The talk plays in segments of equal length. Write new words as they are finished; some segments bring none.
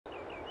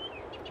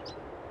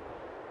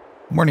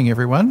Morning,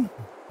 everyone.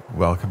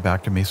 Welcome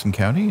back to Mason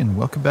County and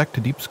welcome back to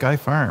Deep Sky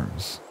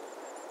Farms.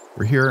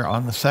 We're here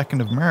on the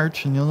 2nd of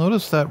March, and you'll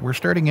notice that we're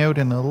starting out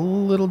in a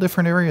little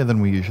different area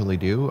than we usually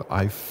do.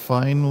 I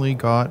finally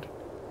got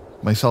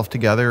myself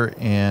together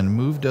and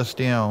moved us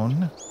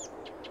down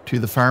to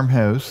the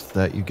farmhouse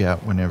that you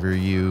get whenever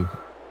you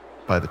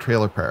buy the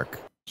trailer park.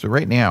 So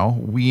right now,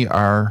 we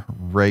are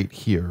right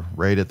here,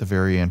 right at the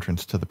very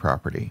entrance to the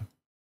property.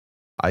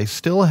 I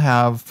still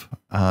have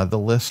the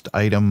list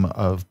item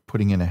of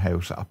putting in a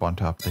house up on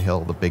top of the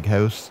hill, the big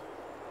house.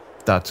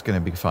 That's going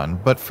to be fun.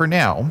 But for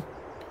now,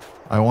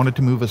 I wanted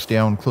to move us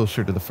down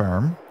closer to the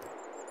farm.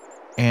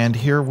 And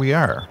here we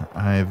are.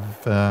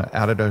 I've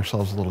added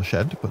ourselves a little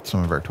shed to put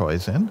some of our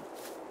toys in.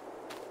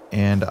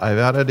 And I've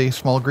added a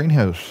small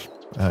greenhouse,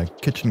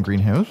 kitchen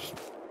greenhouse,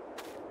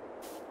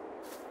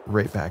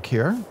 right back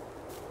here.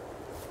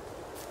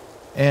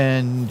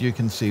 And you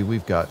can see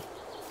we've got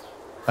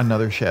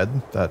another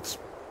shed that's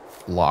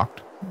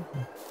locked.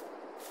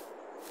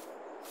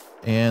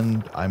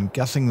 And I'm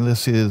guessing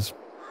this is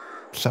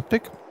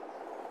septic.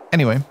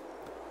 Anyway,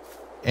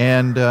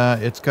 and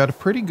it's got a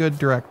pretty good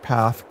direct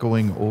path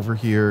going over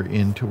here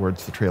in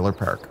towards the trailer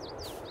park.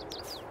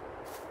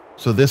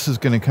 So this is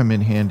going to come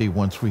in handy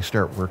once we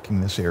start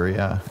working this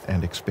area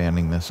and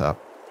expanding this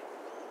up.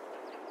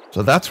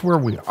 So that's where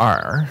we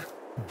are.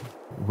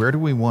 Where do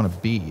we want to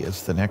be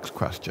is the next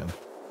question.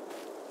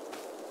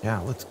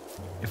 Yeah,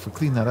 if we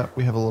clean that up,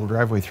 we have a little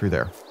driveway through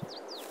there.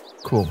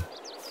 Cool.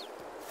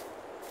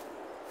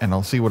 And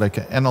I'll see what I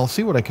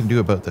can do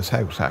about this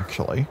house,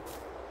 actually.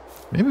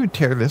 Maybe we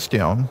tear this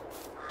down,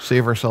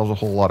 save ourselves a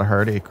whole lot of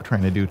heartache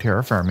trying to do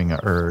terraforming,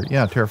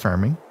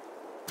 terraforming.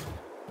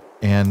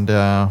 And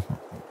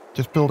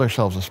just build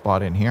ourselves a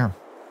spot in here.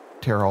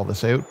 Tear all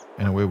this out,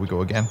 and away we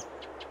go again.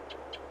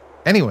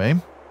 Anyway,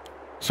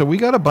 so we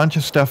got a bunch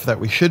of stuff that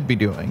we should be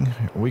doing.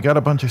 We got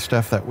a bunch of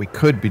stuff that we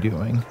could be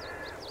doing.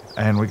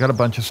 And we got a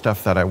bunch of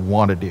stuff that I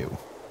want to do.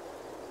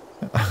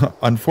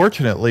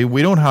 Unfortunately,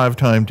 we don't have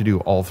time to do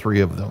all three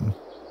of them.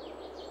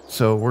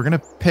 So we're going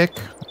to pick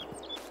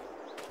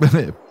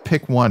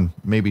one,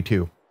 maybe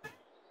two.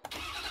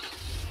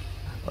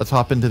 Let's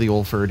hop into the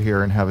Old Ford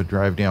here and have it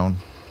drive down.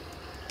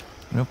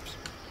 Oops.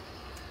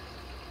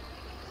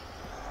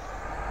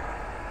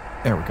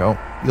 There we go.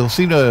 You'll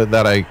see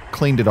that I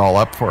cleaned it all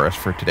up for us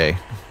for today.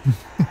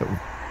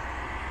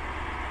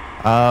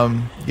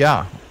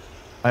 Yeah.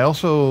 I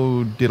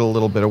also did a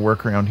little bit of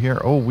work around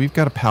here. Oh, we've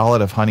got a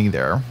pallet of honey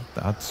there.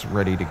 That's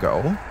ready to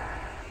go.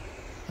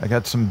 I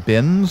got some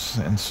bins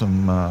and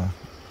some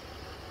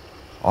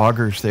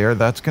augers there.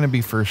 That's going to be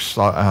for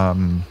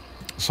solid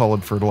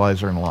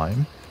fertilizer and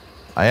lime.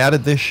 I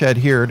added this shed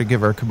here to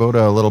give our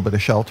Kubota a little bit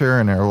of shelter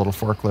and our little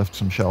forklift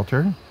some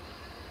shelter.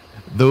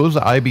 Those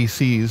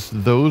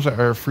IBCs, those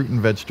are fruit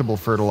and vegetable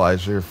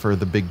fertilizer for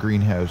the big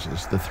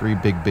greenhouses, the three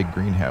big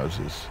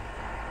greenhouses.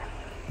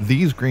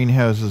 These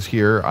greenhouses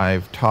here,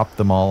 I've topped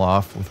them all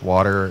off with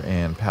water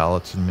and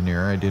pallets and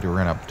manure. I did a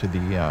run up to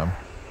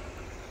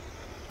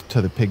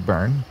the pig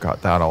barn,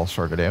 got that all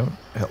sorted out.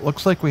 It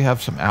looks like we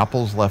have some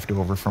apples left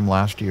over from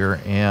last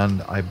year,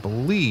 and I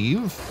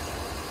believe,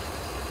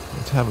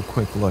 let's have a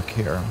quick look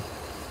here.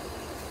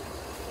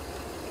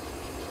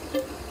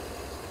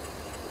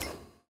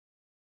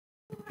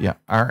 Yeah,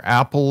 our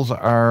apples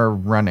are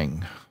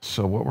running.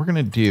 So what we're going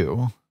to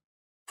do,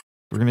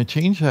 we're going to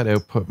change that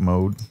output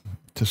mode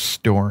to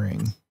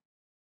storing.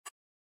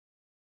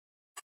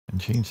 And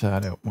change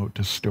that out mode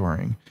to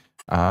storing.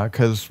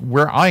 Because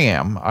where I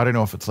am, I don't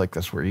know if it's like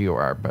this where you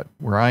are, but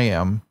where I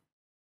am,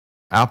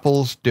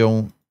 apples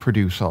don't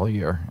produce all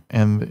year.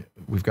 And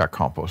we've got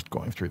compost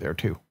going through there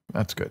too.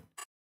 That's good.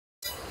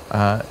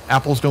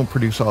 Apples don't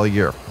produce all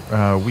year.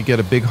 We get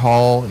a big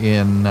haul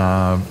in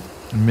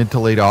mid to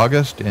late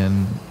August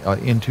and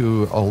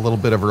into a little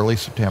bit of early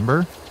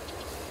September.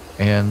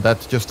 And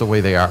that's just the way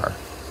they are.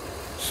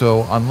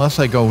 So unless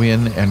I go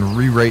in and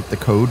rewrite the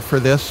code for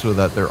this so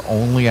that they're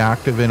only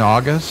active in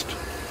August,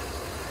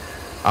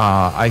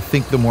 I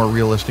think the more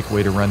realistic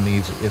way to run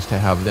these is to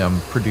have them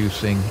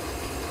producing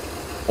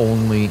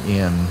only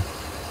in,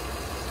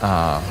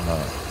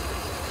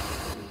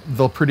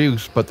 they'll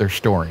produce, but they're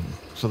storing.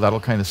 So that'll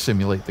kind of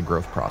simulate the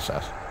growth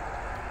process.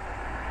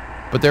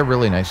 But they're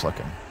really nice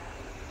looking.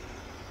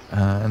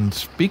 And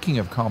speaking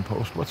of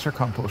compost, what's our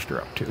composter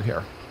up to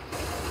here?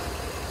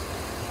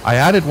 I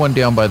added one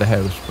down by the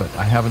house, but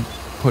I haven't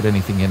put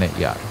anything in it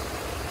yet.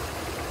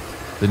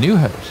 The new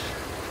house.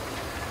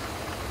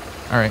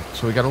 All right,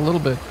 so we got a little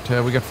bit,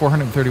 we got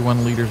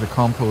 431 liters of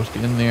compost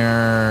in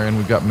there, and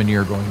we've got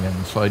manure going in.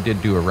 So I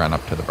did do a run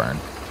up to the barn.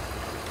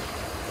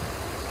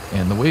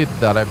 And the way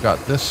that I've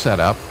got this set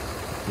up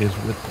is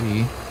with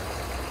the,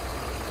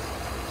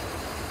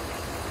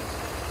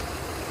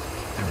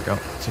 there we go.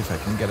 Let's see if I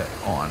can get it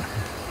on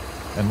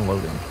and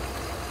loading.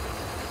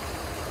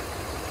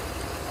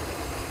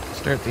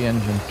 Start the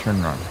engine,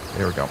 turn on.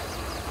 There we go.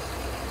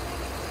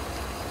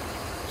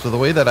 So the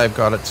way that I've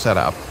got it set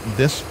up,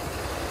 this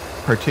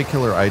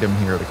particular item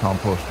here, the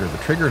composter, the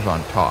trigger's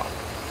on top.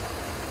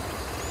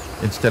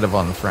 instead of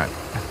on the front.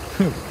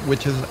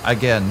 which is,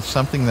 again,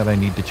 something that I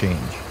need to change.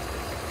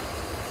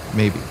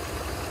 Maybe.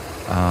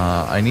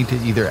 I need to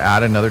either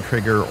add another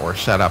trigger or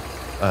set up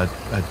a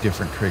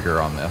different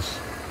trigger on this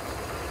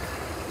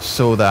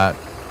so that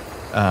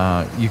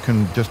you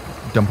can just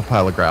dump a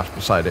pile of grass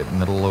beside it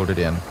and it'll load it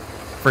in.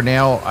 For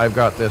now, I've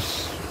got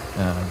this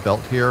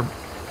belt here.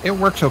 It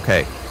works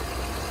okay.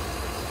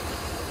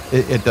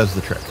 It does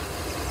the trick.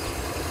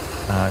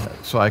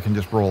 So I can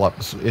just roll up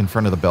in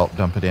front of the belt,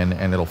 dump it in,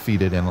 and it'll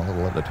feed it in a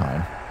little at a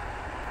time.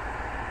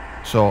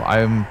 So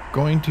I'm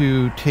going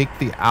to take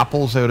the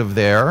apples out of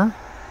there.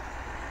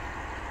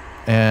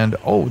 And,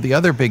 oh, the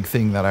other big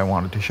thing that I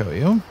wanted to show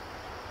you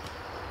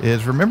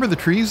is, remember the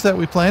trees that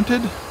we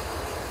planted?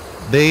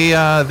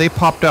 They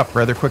popped up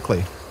rather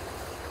quickly.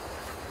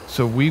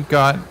 So we've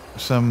got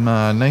some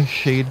nice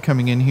shade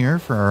coming in here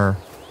for our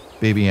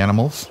baby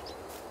animals.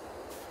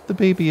 The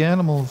baby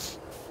animals.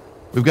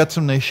 We've got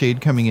some nice shade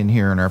coming in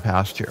here in our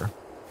pasture.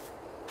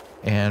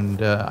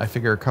 And I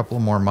figure a couple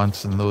more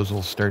months and those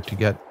will start to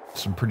get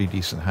some pretty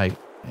decent height.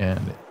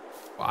 And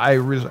I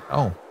reserve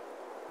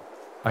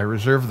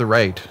the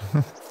right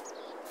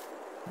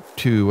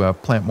to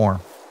plant more.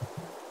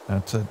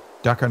 That's a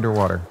duck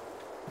underwater.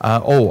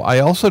 I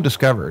also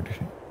discovered,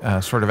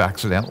 sort of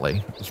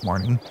accidentally this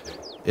morning,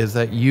 is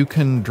that you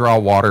can draw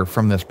water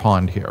from this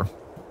pond here.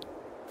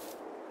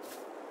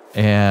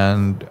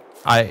 And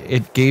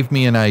it gave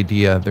me an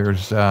idea.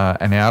 There's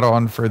an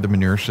add-on for the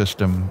manure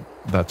system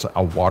that's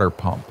a water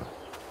pump.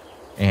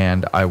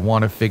 And I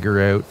want to figure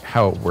out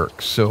how it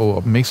works.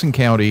 So Mason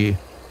County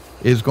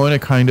is going to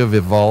kind of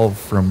evolve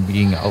from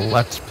being a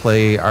Let's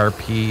Play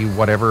RP,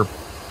 whatever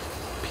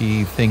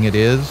P thing it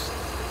is.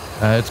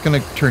 It's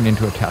going to turn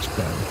into a test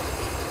bed.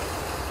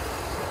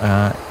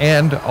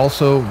 And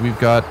also, we've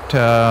got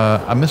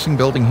a missing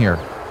building here.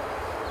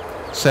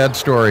 Sad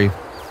story.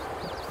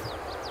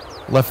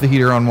 Left the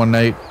heater on one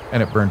night,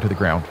 and it burned to the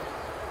ground.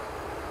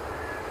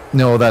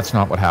 No, that's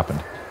not what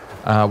happened.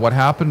 What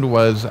happened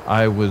was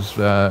I was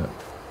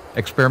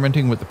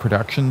experimenting with the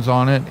productions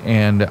on it,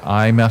 and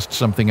I messed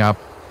something up.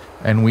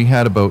 And we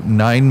had about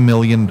 $9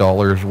 million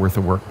worth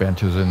of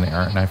workbenches in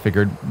there. And I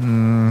figured,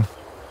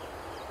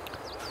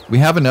 we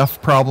have enough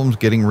problems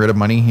getting rid of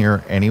money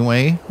here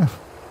anyway.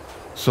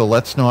 So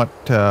let's not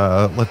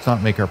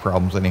make our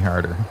problems any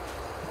harder.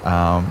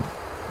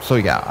 So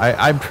yeah,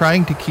 I'm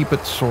trying to keep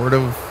it sort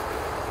of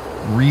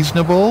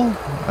reasonable.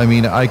 I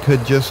mean, I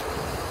could just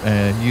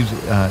use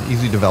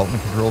easy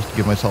development controls to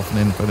give myself an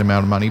infinite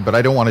amount of money, but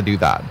I don't want to do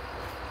that.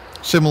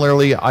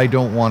 Similarly, I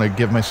don't want to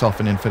give myself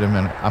an infinite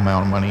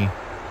amount of money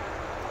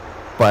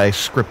by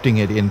scripting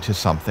it into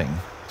something.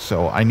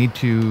 So I need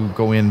to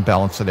go in,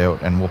 balance it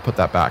out, and we'll put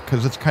that back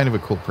because it's kind of a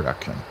cool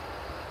production.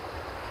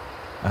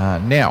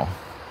 Now,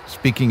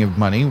 speaking of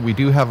money, we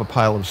do have a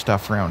pile of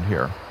stuff around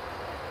here.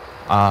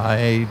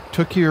 I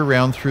took you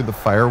around through the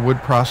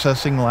firewood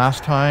processing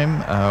last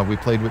time. We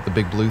played with the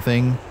big blue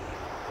thing.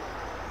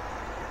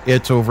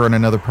 It's over on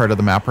another part of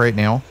the map right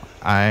now.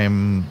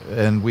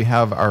 And we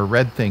have our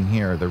red thing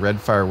here, the red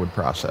firewood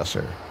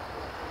processor.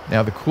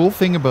 Now, the cool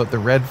thing about the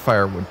red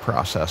firewood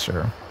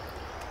processor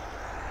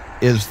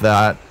is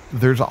that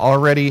there's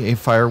already a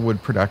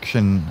firewood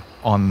production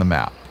on the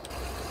map.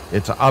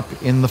 It's up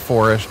in the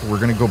forest. We're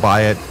going to go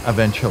buy it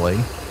eventually.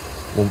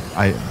 Well,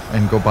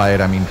 and go buy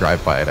it, I mean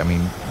drive by it. I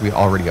mean, we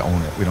already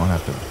own it. We don't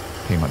have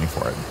to pay money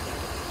for it.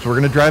 So we're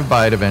going to drive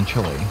by it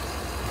eventually.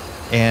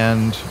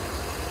 And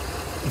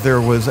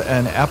there was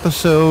an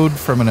episode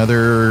from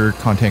another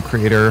content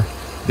creator.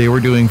 They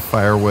were doing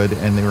firewood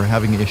and they were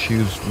having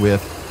issues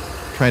with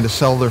trying to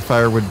sell their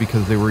firewood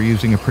because they were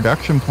using a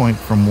production point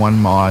from one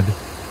mod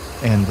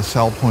and the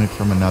sell point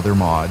from another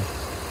mod.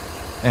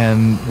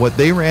 And what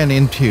they ran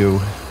into,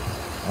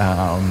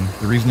 the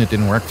reason it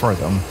didn't work for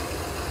them,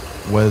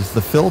 was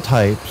the fill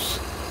types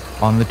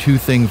on the two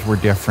things were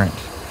different.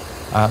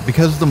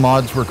 Because the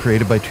mods were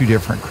created by two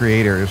different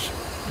creators,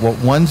 what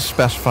one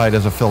specified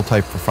as a fill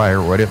type for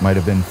firewood, it might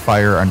have been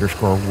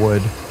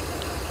fire_wood,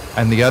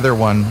 and the other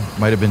one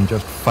might have been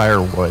just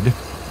firewood.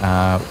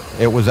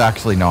 It was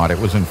actually not. It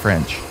was in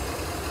French.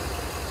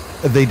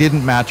 They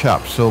didn't match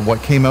up, so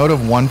what came out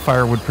of one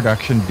firewood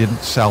production didn't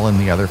sell in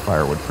the other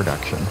firewood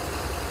production.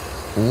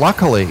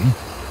 Luckily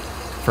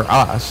for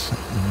us,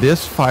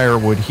 this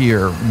firewood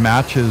here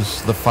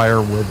matches the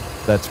firewood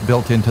that's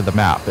built into the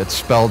map. It's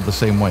spelled the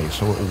same way,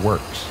 so it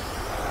works.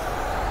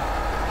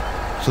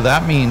 So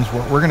that means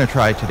what we're going to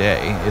try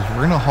today is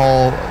we're going to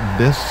haul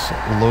this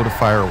load of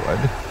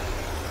firewood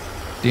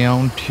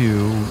down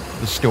to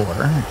the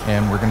store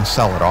and we're going to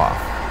sell it off.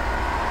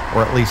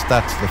 Or at least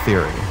that's the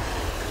theory.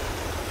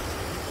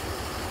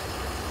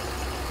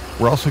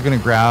 We're also going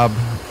to grab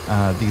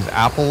these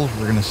apples.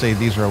 We're going to say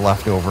these are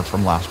leftover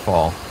from last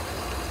fall.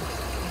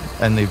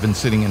 And they've been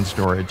sitting in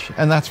storage.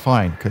 And that's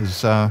fine,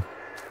 because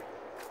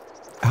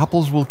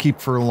apples will keep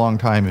for a long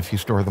time if you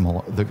store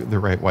them the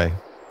right way.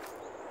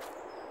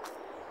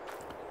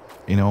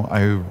 You know,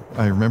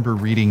 I remember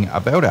reading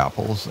about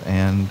apples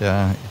and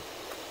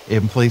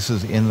in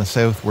places in the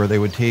south where they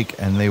would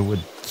take and they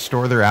would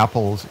store their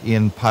apples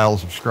in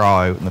piles of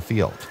straw out in the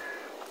field.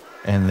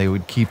 and they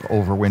would keep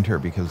over winter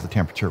because the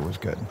temperature was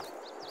good.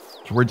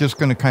 So we're just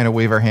going to kind of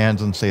wave our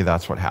hands and say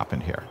that's what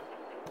happened here.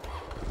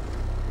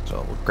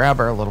 So we'll grab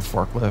our little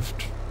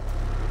forklift.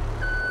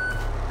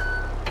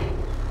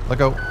 Let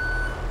go.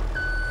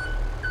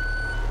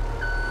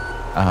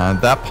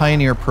 That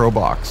Pioneer Pro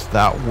box,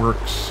 that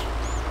works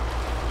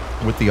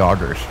with the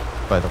augers,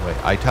 by the way.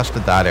 I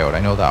tested that out. I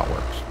know that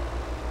works.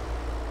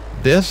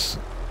 This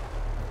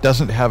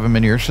doesn't have a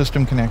manure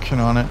system connection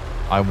on it.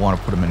 I want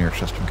to put a manure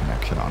system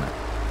connection on it.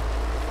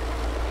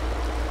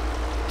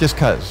 Just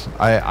because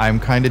I'm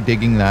kind of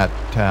digging that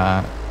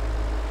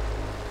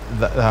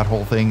that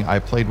whole thing. I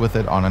played with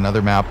it on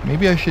another map.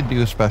 Maybe I should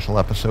do a special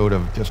episode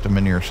of just a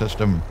manure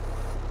system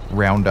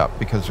roundup,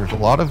 because there's a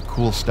lot of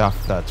cool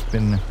stuff that's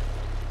been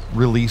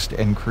released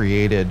and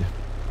created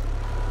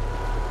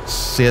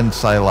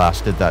since I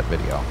last did that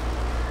video.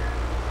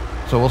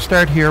 So we'll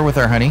start here with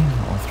our honey.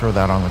 I'll throw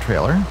that on the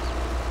trailer.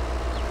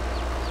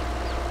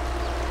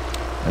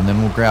 And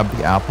then we'll grab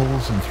the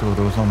apples and throw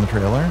those on the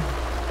trailer.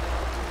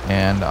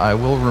 And I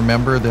will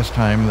remember this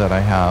time that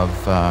I have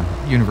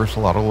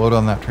universal auto load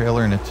on that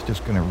trailer, and it's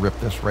just going to rip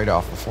this right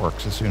off the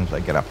forks as soon as I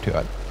get up to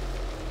it.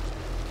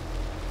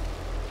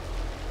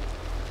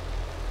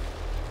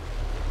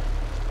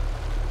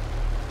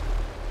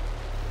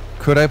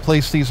 Could I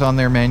place these on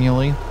there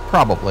manually?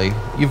 Probably.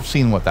 You've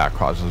seen what that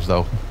causes,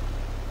 though.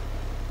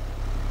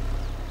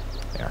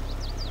 There.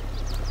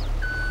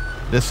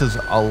 This is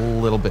a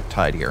little bit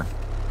tidier.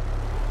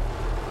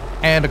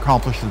 And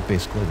accomplishes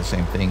basically the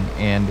same thing,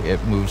 and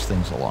it moves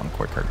things along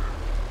quicker.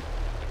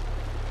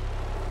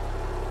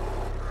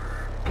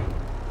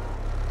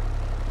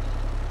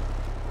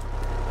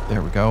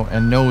 There we go.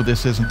 And no,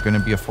 this isn't going to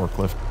be a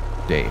forklift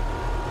day.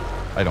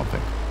 I don't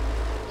think.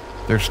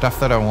 There's stuff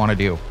that I want to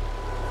do.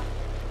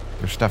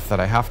 There's stuff that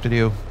I have to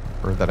do,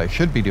 or that I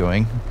should be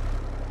doing.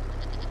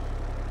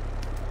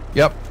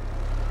 Yep.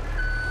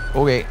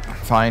 Okay,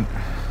 fine.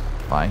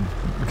 Fine.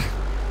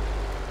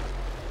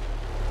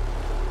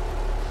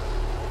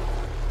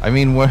 I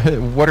mean,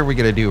 what are we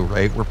going to do,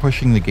 right? We're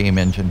pushing the game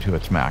engine to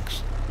its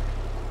max.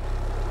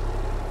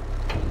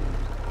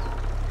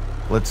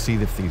 Let's see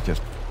if these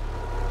just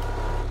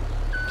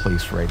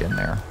place right in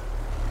there.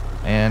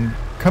 And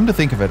come to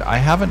think of it, I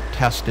haven't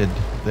tested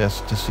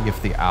this to see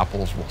if the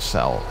apples will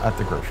sell at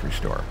the grocery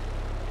store.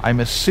 I'm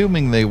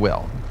assuming they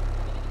will.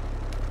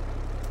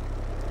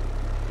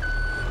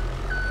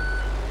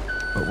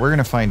 But we're going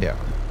to find out.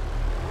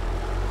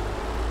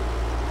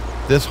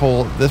 This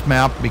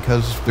map,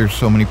 because there's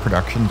so many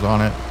productions on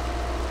it,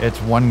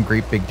 it's one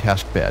great big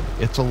test bed.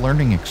 It's a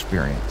learning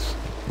experience.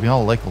 We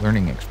all like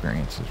learning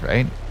experiences,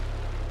 right?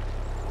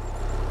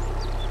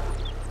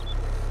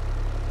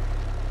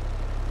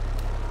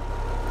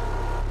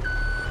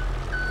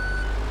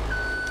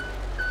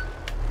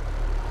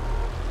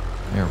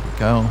 There we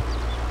go.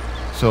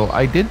 So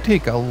I did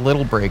take a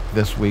little break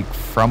this week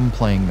from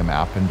playing the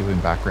map and doing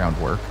background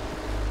work,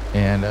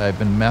 and I've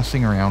been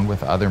messing around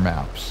with other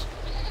maps.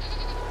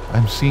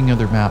 I'm seeing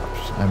other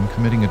maps. I'm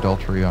committing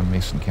adultery on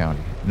Mason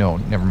County. No,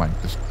 never mind.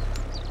 Just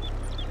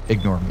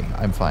ignore me.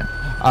 I'm fine.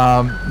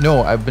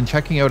 No, I've been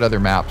checking out other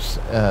maps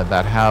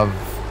that have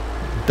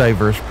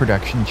diverse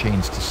production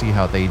chains to see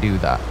how they do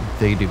that.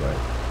 They do it.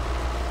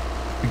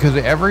 Because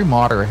every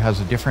modder has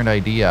a different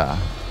idea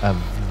of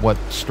what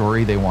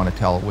story they want to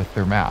tell with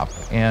their map.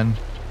 And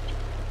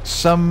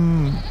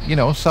some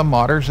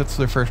modders, it's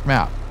their first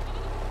map.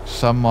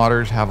 Some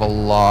modders have a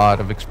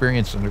lot of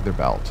experience under their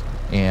belt.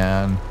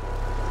 And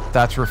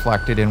that's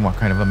reflected in what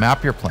kind of a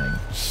map you're playing.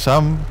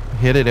 Some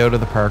hit it out of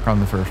the park on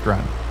the first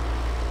run.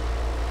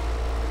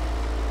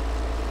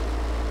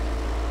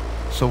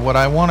 So what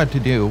I wanted to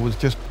do was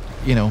just,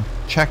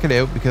 check it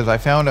out, because I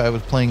found I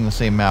was playing the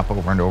same map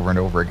over and over and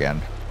over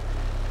again.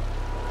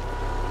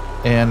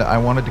 And I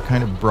wanted to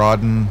kind of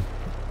broaden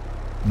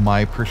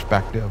my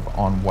perspective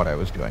on what I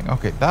was doing.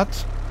 Okay,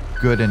 that's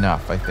good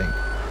enough, I think.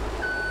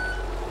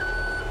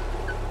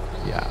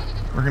 Yeah,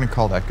 we're going to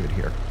call that good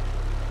here.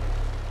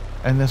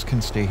 And this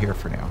can stay here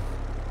for now.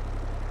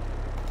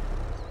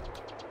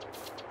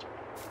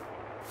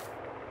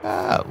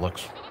 That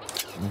looks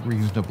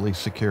reasonably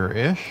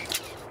secure-ish.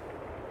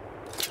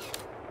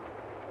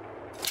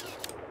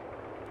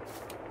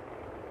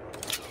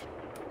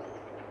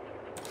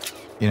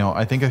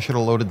 I think I should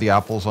have loaded the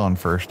apples on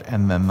first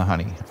and then the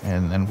honey,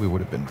 and then we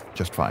would have been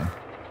just fine.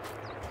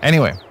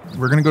 Anyway,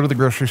 we're going to go to the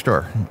grocery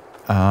store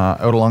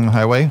out along the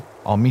highway.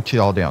 I'll meet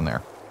you all down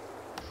there.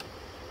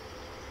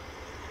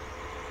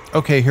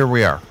 Okay, here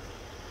we are.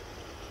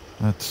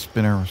 Let's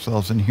spin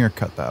ourselves in here,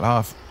 cut that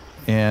off.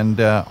 And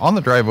on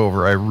the drive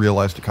over, I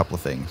realized a couple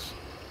of things.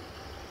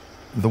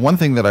 The one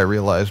thing that I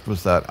realized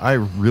was that I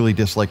really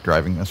dislike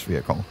driving this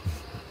vehicle.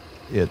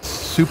 It's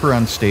super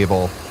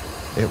unstable.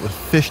 It was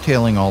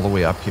fishtailing all the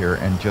way up here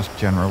and just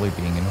generally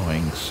being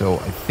annoying. So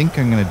I think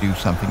I'm going to do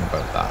something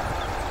about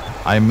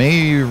that. I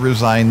may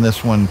resign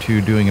this one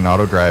to doing an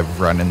auto drive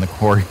run in the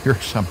quarry or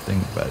something.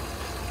 But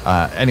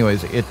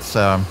anyways, it's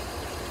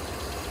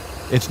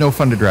It's no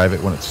fun to drive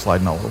it when it's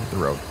sliding all over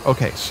the road.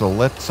 Okay, so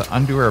let's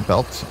undo our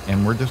belts,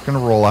 and we're just going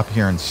to roll up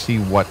here and see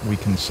what we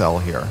can sell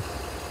here.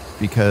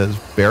 Because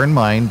bear in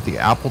mind, the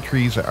apple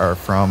trees are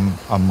from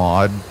a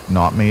mod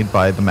not made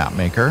by the map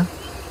maker.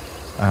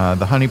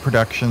 The honey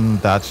production,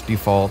 that's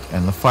default,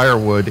 and the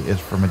firewood is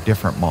from a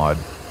different mod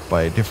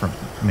by a different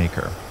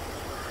maker.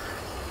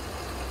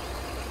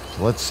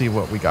 So let's see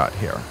what we got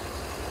here.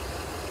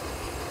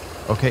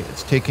 Okay,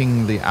 it's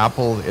taking the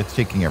apple, it's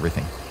taking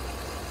everything.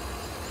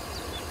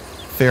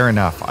 Fair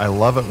enough. I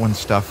love it when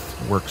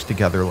stuff works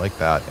together like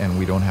that and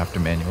we don't have to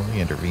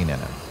manually intervene in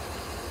it.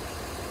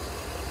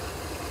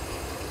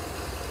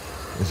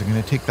 Is it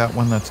going to take that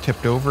one that's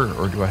tipped over,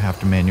 or do I have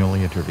to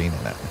manually intervene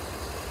in it?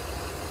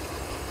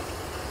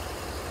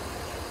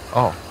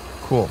 Oh,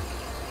 cool.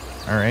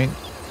 All right.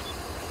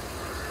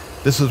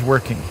 This is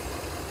working.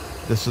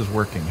 This is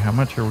working. How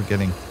much are we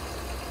getting?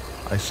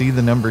 I see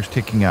the numbers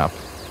ticking up.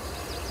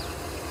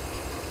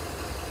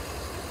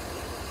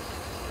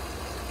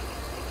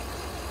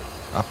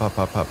 Up, up,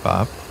 up, up,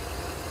 up.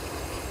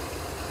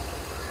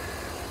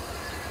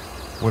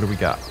 What do we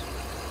got?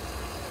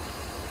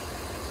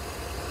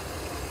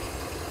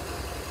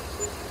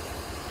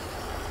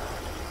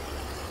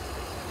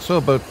 So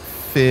about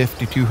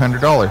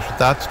 $5,200.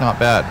 That's not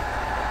bad.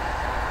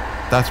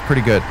 That's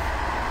pretty good.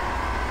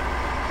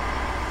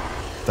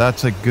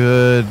 That's a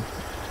good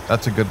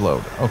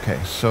load. Okay,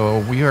 so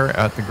we are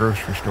at the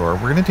grocery store.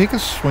 We're going to take a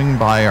swing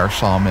by our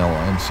sawmill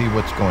and see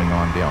what's going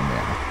on down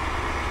there.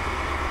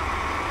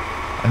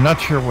 I'm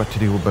not sure what to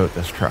do about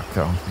this truck,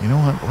 though. You know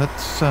what?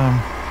 Let's,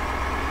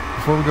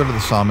 before we go to the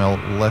sawmill,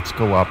 let's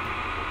go up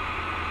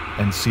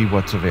and see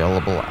what's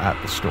available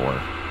at the store.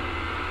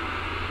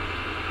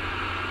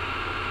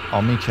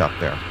 I'll meet you up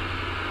there.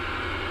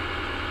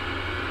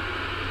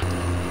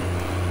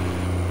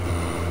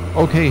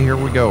 Okay, here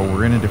we go.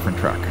 We're in a different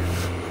truck.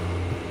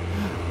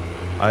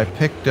 I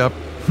picked up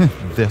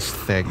this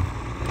thing.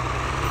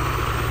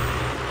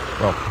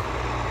 Well,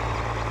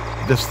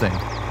 this thing.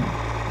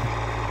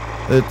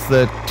 It's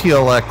the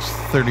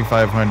TLX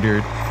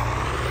 3500.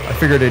 I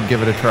figured I'd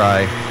give it a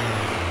try.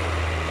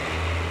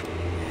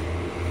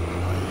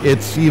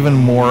 It's even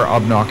more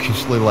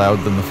obnoxiously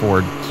loud than the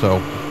Ford, so,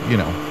 you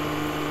know.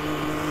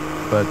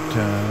 But,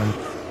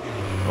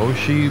 oh,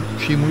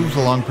 she moves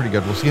along pretty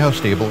good. We'll see how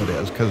stable it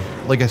is, because,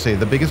 like I say,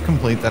 the biggest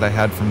complaint that I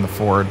had from the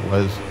Ford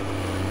was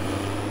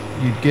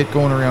you'd get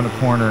going around a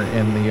corner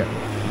and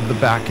the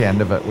back end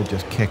of it would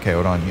just kick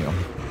out on you.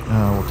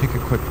 We'll take a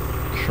quick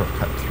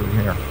shortcut through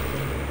here.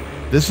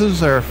 This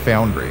is our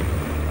foundry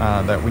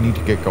that we need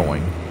to get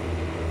going,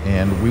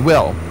 and we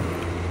will.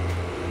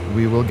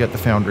 We will get the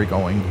foundry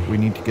going. We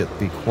need to get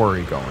the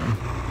quarry going.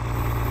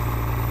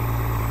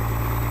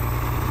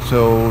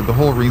 So the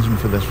whole reason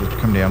for this was to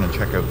come down and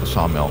check out the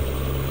sawmill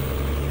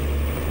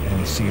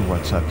and see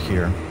what's up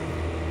here.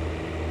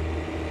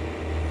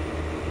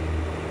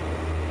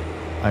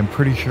 I'm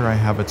pretty sure I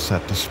have it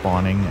set to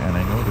spawning, and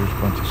I know there's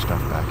a bunch of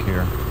stuff back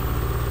here.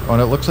 Oh,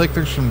 and it looks like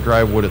there's some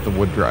dry wood at the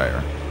wood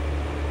dryer.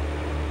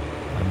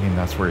 I mean,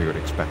 that's where you would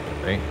expect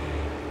it, right?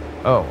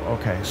 Oh,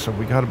 okay, so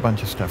we got a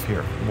bunch of stuff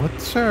here.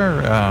 What's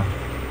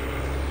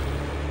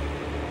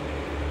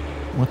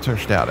our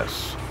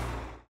status?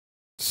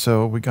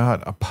 So we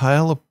got a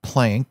pile of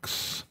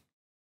planks.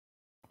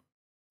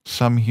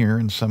 Some here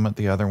and some at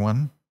the other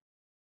one.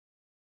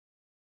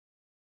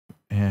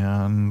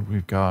 And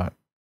we've got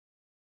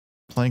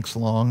planks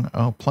long.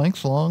 Oh,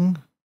 planks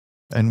long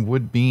and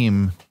wood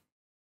beam.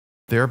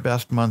 Their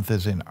best month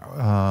is in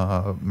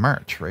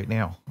March right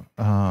now.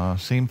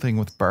 Same thing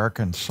with bark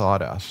and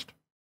sawdust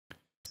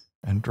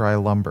and dry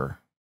lumber.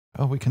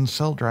 Oh, we can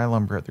sell dry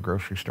lumber at the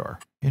grocery store.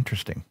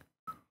 Interesting.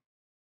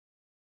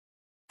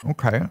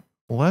 Okay,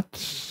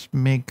 let's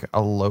make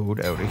a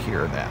load out of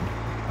here then.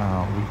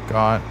 We've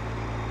got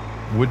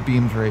wood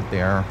beams right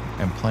there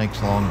and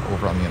planks long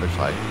over on the other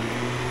side.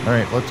 All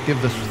right, let's give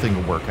this thing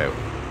a workout.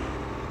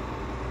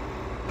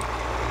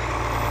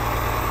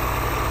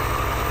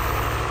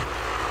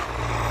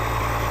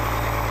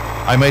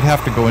 I might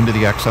have to go into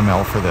the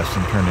XML for this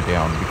and turn it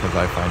down because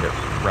I find it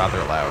rather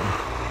loud.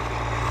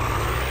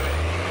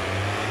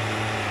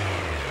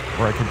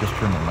 Or I could just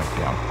turn the mic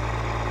down.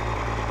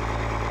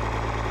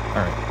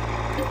 Alright.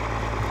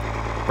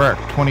 Bark,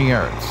 20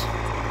 yards.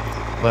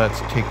 Let's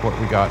take what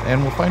we got.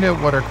 And we'll find out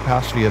what our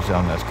capacity is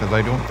on this, because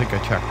I don't think I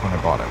checked when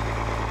I bought it.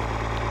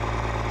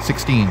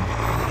 16.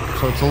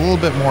 So it's a little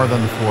bit more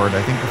than the Ford.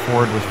 I think the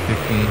Ford was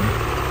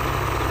 15.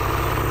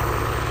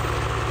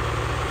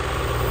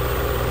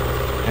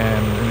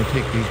 And we're going to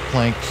take these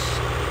planks,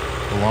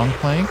 the long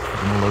plank,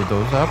 we're going to load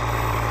those up.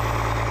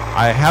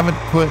 I haven't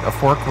put a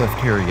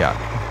forklift here yet.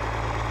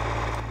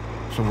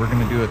 So we're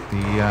going to do it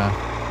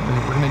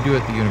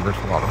the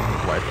Universal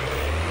Automotive way.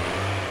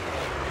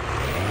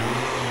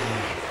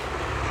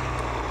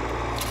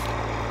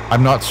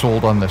 I'm not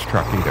sold on this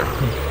truck either.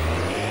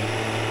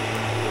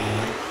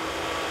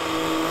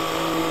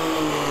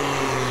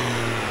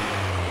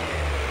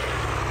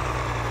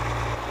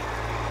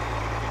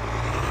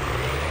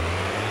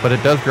 But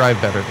it does drive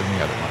better than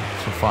the other one,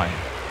 so fine.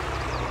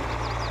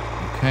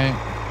 Okay.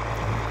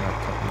 Grab a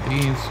couple of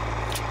these.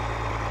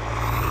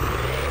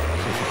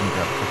 See if we can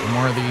grab a couple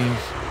more of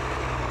these.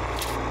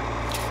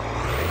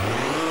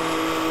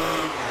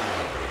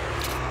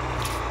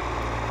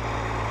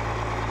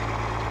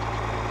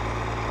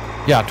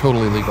 Yeah,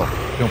 totally legal.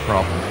 No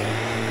problem.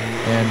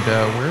 And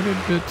where did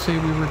it say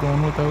we were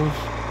going with those?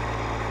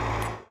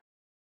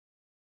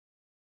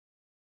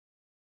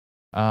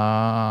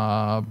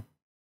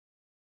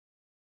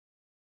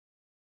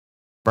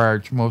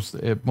 Barge.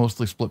 It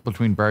mostly split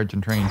between barge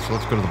and train, so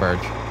let's go to the barge.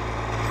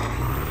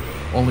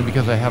 Only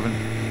because I haven't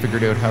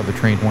figured out how the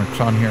train works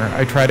on here.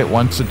 I tried it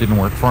once, it didn't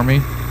work for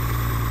me.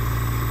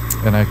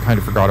 And I kind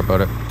of forgot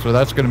about it. So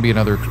that's going to be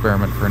another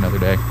experiment for another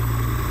day.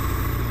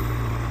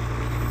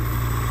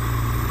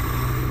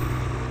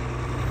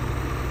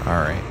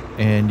 Alright,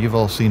 and you've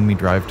all seen me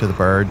drive to the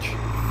barge.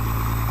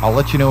 I'll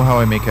let you know how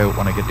I make out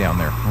when I get down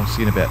there. We'll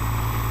see in a bit.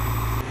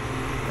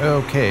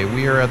 Okay,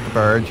 we are at the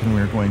barge and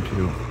we're going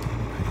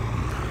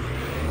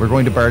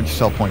to barge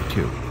cell point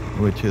 2,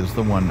 which is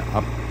the one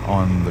up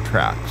on the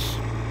tracks.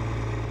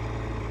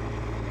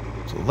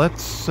 So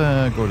let's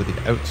go to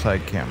the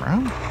outside camera.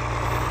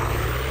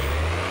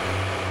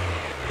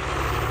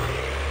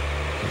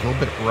 It's a little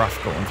bit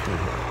rough going through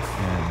here.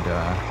 And,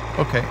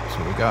 okay,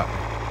 so we got...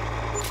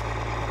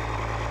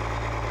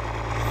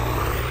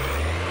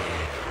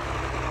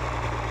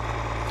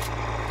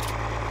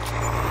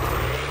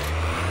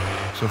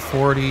 So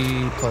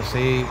 40 plus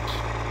 8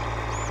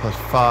 plus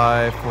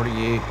 5,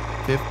 48,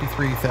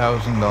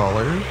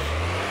 $53,000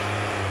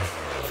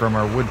 from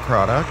our wood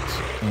products.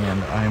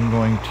 And I'm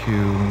going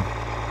to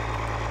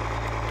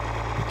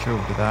pitch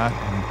over to that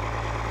and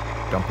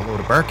dump a load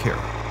of bark here.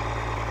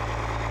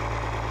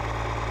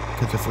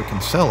 Because if we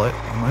can sell it,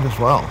 we might as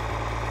well.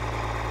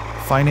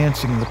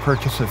 Financing the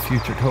purchase of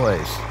future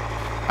toys.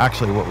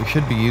 Actually, what we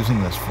should be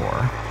using this for,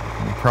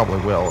 and we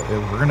probably will,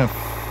 is we're going to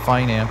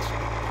finance...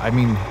 I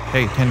mean,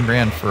 hey, 10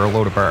 grand for a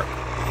load of bark.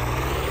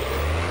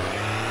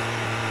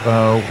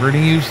 We're going to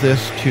use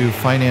this to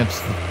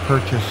finance the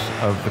purchase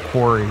of the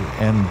quarry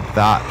and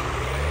that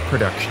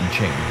production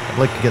chain. I'd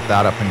like to get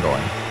that up and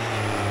going.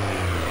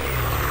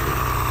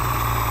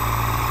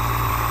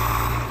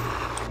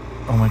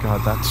 Oh my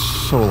god, that's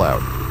so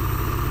loud.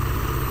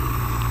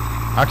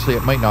 Actually,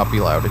 it might not be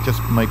loud. It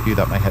just might be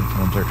that my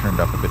headphones are turned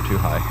up a bit too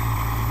high.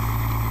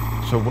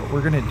 So what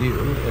we're going to do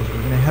is we're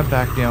going to head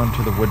back down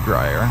to the wood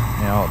dryer.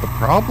 Now, the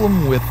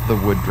problem with the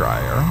wood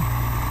dryer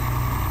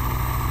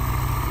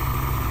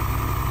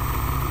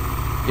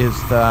is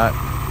that,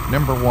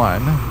 number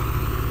one,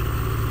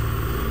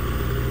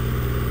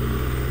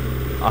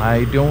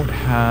 I don't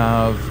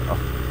have a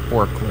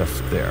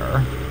forklift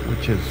there,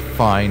 which is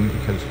fine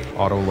because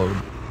auto load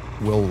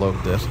will load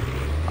this.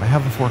 I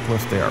have a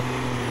forklift there.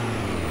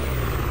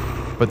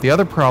 But the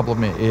other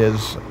problem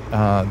is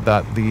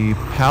that the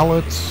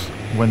pallets,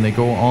 when they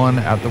go on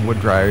at the wood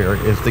dryer,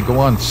 is they go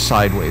on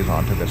sideways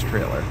onto this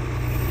trailer.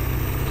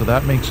 So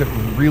that makes it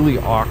really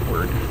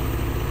awkward.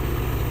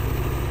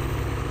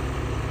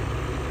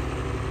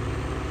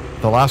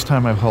 The last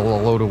time I hauled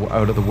a load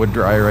out of the wood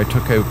dryer, I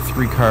took out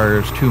 3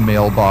 cars, 2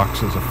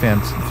 mailboxes, a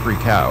fence, and 3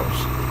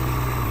 cows.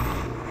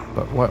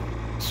 But what?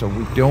 So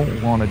we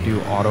don't want to do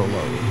auto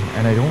load.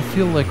 And I don't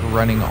feel like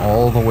running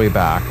all the way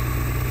back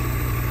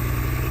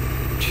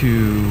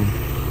to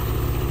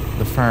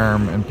the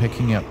farm and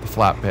picking up the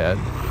flatbed,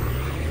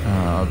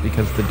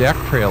 because the deck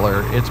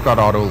trailer, it's got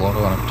auto load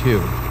on it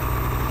too.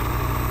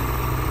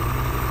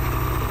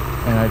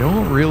 And I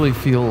don't really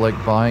feel like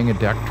buying a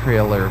deck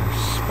trailer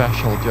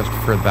special just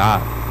for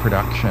that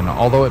production,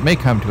 although it may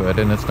come to it,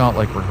 and it's not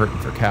like we're hurting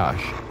for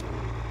cash.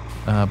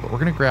 But we're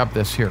going to grab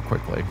this here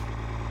quickly.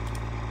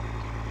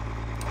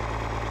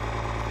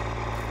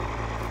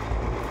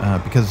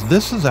 Because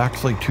this is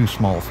actually too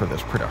small for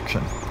this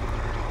production.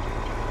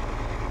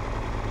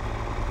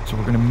 So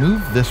we're going to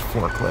move this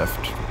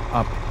forklift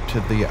up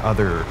to the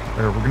other,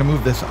 or we're going to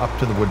move this up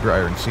to the wood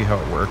dryer and see how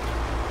it works.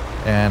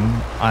 And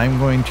I'm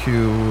going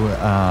to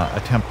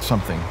attempt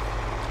something.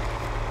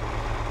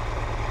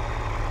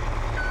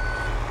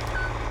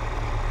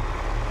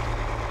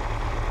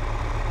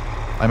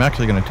 I'm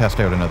actually going to test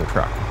out another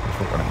truck, is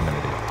what I'm going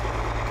to do.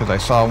 Because I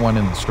saw one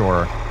in the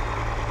store,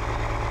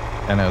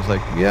 and I was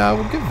like, yeah,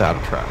 we'll give that a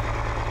try.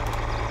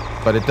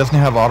 But it doesn't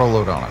have auto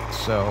load on it,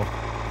 so,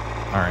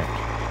 alright.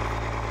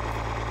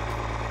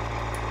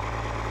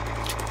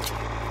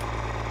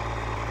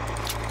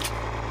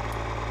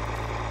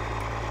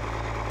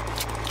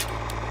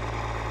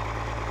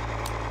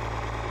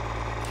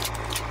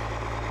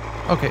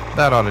 Okay,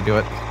 that ought to do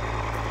it.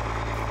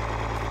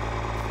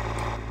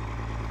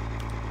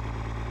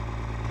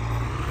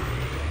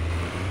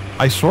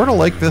 I sort of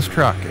like this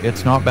truck.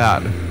 It's not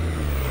bad.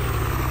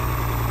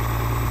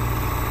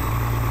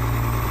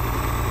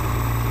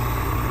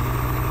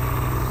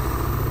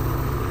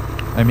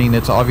 I mean,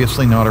 it's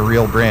obviously not a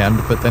real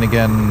brand, but then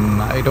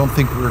again, I don't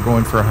think we were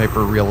going for a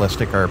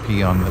hyper-realistic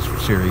RP on this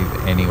series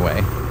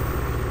anyway.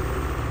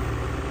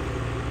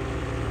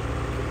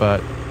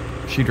 But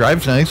she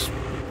drives nice.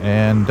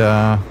 And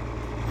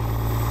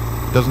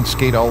doesn't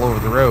skate all over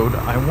the road.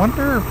 I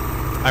wonder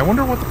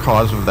what the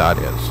cause of that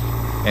is.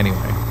 Anyway,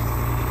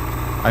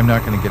 I'm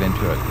not going to get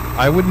into it.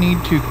 I would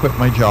need to quit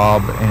my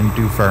job and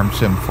do farm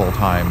sim full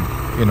time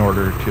in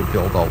order to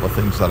build all the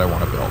things that I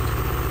want to build.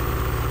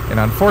 And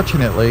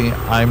unfortunately,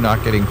 I'm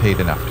not getting paid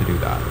enough to do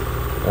that.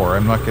 Or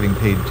I'm not getting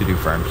paid to do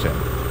farm sim.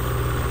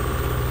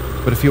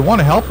 But if you want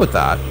to help with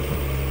that,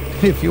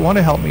 if you want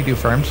to help me do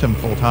farm sim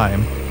full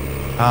time,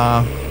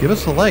 give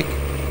us a like.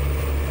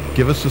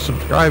 Give us a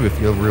subscribe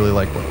if you really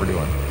like what we're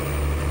doing.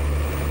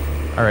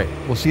 All right,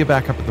 we'll see you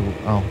back up at the...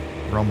 Oh,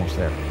 we're almost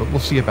there. But we'll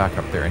see you back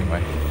up there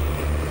anyway.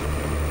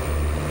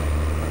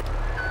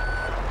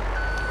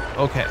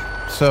 Okay,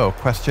 so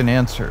question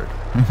answered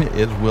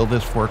is, will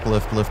this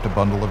forklift lift a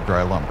bundle of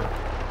dry lumber?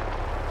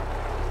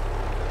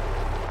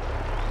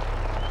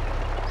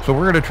 So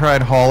we're going to try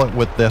and haul it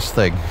with this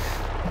thing.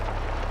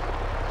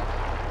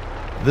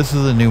 This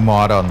is a new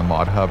mod on the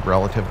mod hub,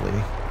 relatively.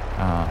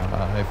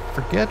 I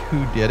forget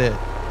who did it.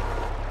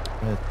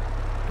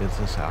 Is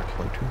this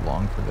actually too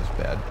long for this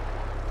bed?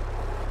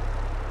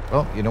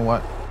 Well, you know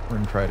what? We're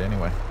going to try it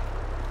anyway.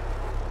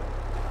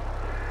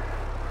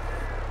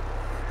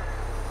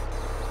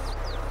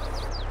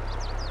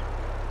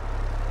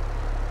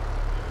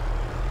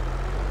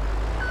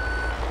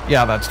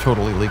 Yeah, that's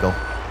totally legal.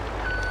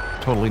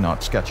 Totally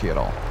not sketchy at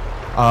all.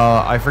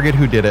 I forget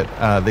who did it.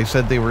 They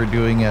said they were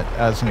doing it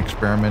as an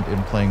experiment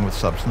in playing with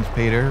Substance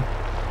Painter.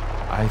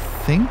 I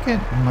think it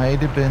might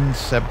have been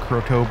Seb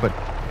Croto, but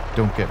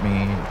don't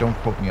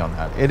quote me on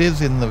that. It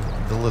is in the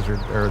Lizard,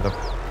 or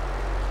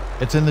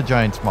it's in the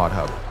Giants mod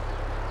hub.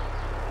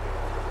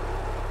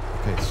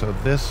 Okay, so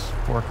this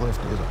forklift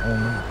is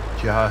only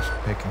just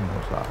picking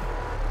those up.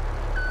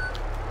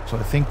 So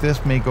I think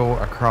this may go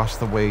across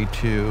the way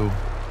to...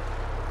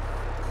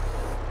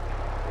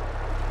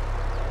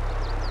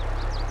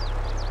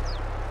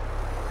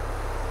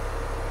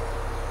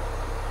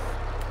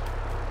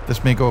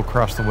 This may go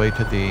across the way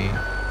to the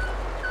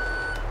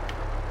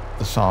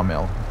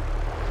sawmill,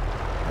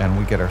 and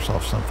we get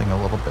ourselves something a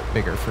little bit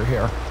bigger for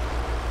here.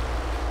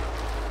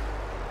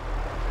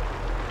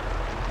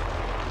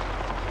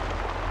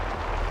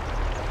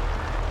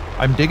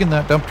 I'm digging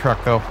that dump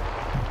truck though.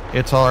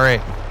 It's all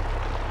right.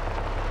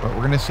 But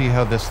we're gonna see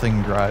how this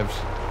thing drives.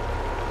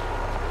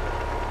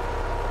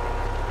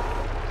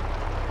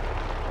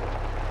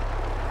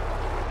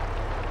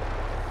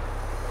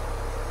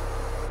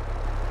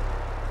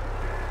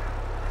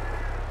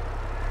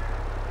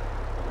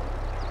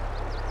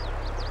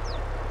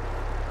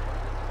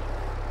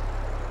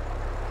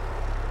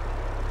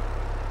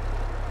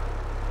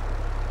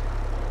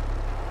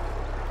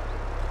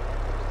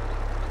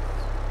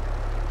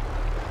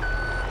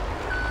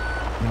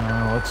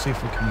 Let's see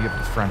if we can give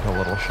the front a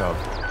little shove.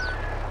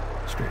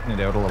 Straighten it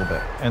out a little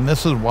bit. And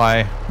this is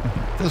why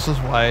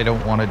I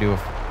don't want to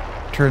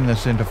turn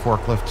this into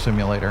Forklift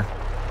Simulator.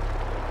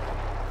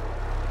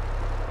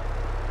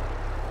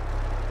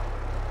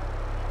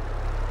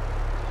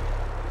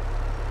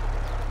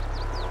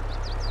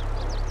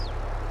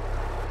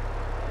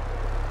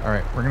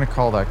 Alright, we're going to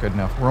call that good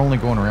enough. We're only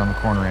going around the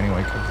corner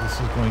anyway, because this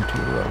is going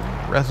to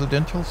a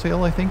residential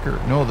sale, I think, or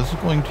no, this is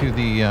going to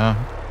the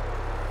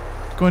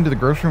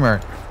grocery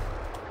mart.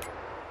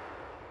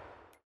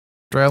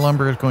 Dry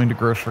lumber is going to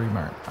grocery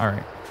mart.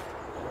 Alright.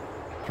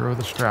 Throw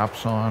the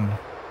straps on.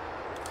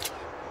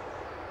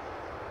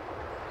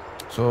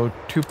 So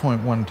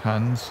 2.1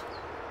 tons.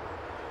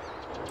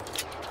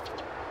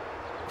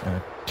 And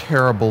a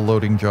terrible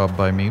loading job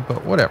by me,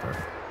 but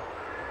whatever.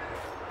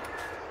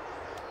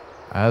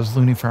 As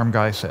Looney Farm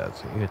Guy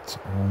says, it's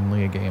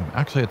only a game.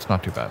 Actually, it's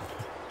not too bad.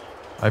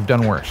 I've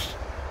done worse.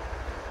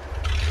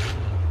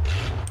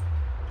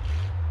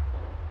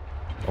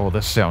 Oh,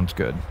 this sounds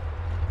good.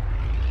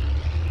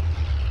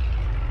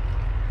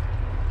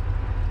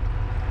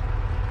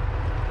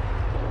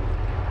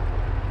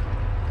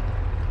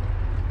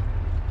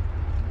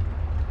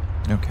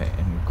 Okay,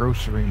 and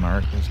grocery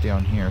mart is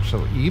down here.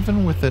 So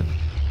even with it...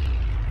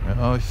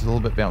 Oh, it's a little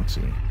bit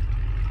bouncy.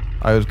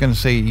 I was going to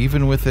say,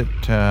 even with it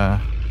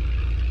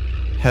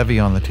heavy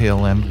on the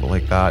tail end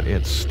like that,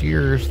 it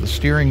steers... The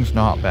steering's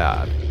not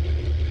bad.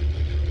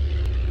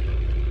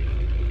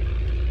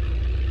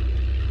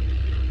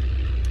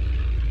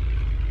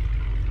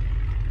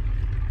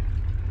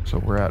 So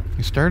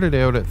we started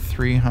out at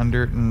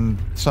 300 and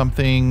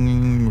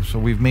something, so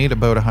we've made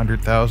about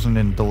 100,000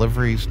 in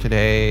deliveries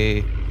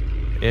today-ish.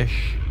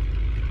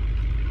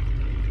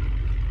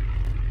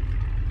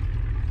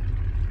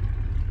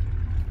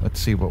 Let's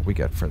see what we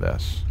get for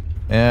this.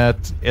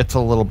 It's a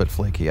little bit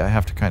flaky. I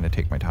have to kind of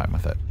take my time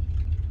with it.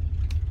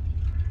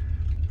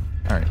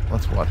 Alright,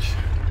 let's watch.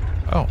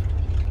 Oh.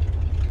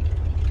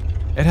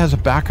 It has a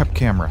backup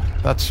camera.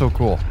 That's so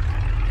cool.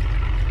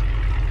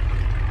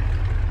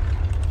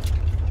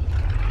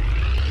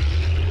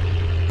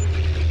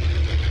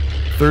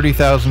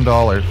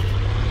 $30,000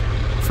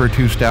 for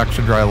 2 stacks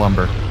of dry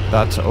lumber.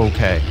 That's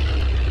okay.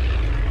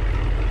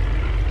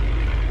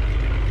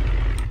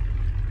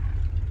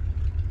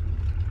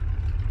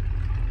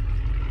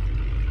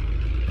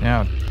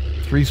 Now,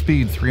 3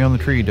 speed, 3 on the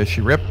tree. Does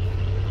she rip?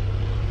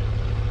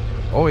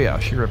 Oh yeah,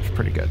 she rips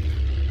pretty good.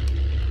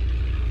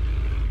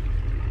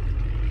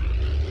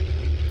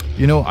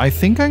 You know, I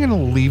think I'm going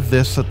to leave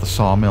this at the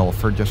sawmill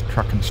for just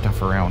trucking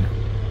stuff around.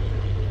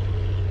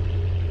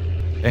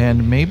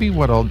 And maybe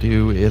what I'll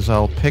do is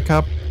I'll pick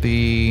up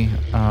the...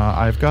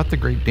 I've got the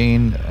Great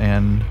Dane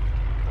and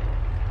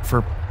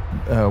for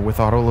with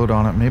autoload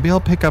on it. Maybe I'll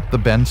pick up the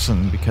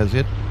Benson because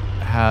it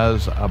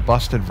has a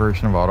busted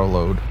version of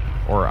autoload.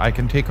 Or I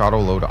can take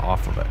autoload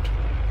off of it.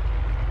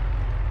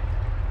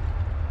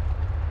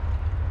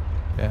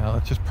 Yeah,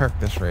 let's just park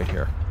this right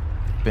here.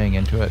 Bang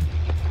into it.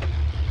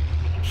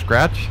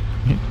 Scratch?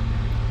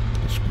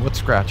 What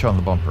scratch on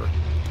the bumper?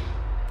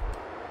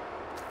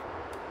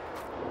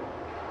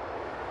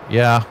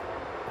 Yeah,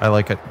 I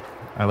like it.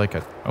 I like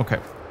it. Okay.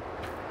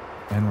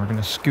 And we're going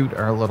to scoot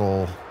our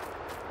little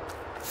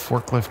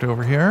forklift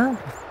over here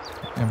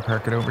and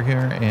park it over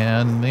here.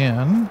 And then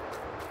I'm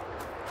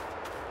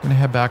going to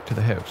head back to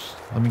the house.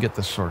 Let me get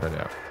this sorted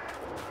out.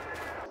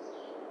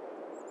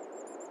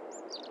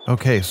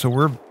 Okay, so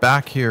we're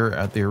back here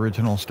at the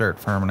original start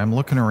farm, and I'm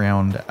looking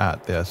around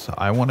at this.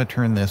 I want to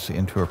turn this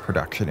into a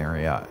production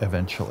area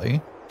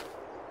eventually.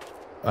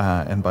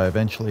 And by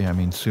eventually, I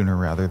mean sooner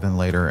rather than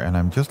later. And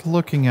I'm just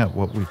looking at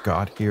what we've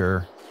got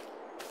here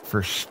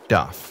for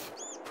stuff.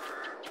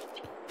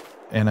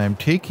 And I'm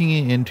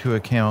taking into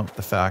account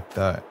the fact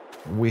that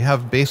we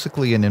have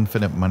basically an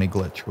infinite money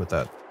glitch with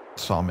that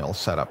sawmill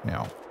setup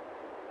now.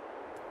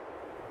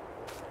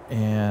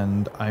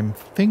 And I'm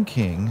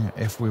thinking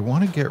if we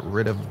want to get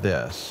rid of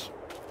this,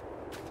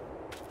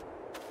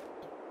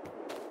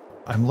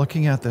 I'm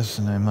looking at this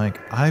and I'm like,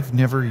 I've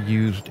never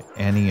used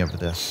any of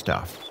this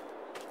stuff.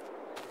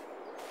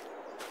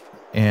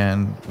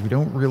 And we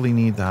don't really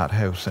need that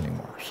house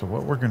anymore. So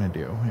what we're going to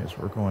do is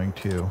we're going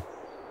to,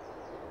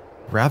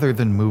 rather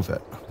than move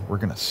it, we're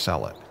going to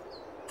sell it.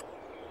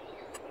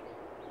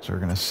 So we're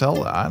going to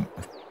sell that.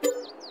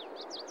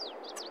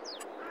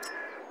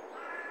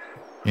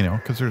 You know,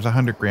 because there's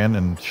 100 grand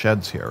in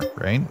sheds here,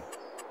 right?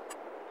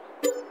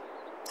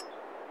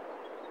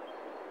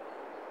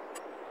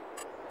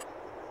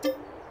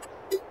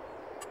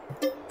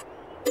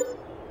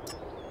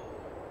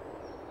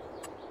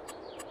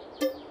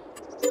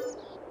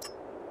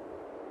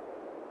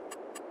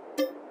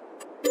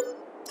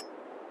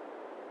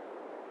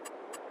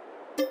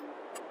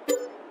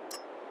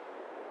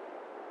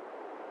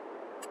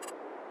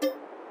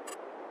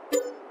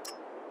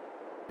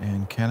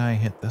 And can I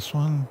hit this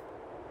one?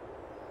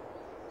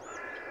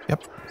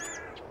 Yep.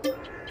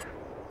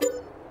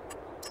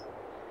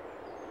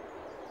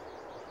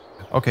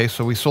 Okay,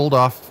 so we sold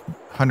off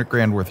 100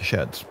 grand worth of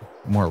sheds,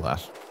 more or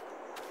less.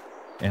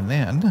 And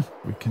then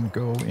we can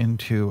go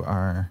into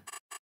our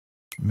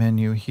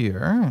menu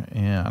here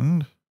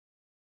and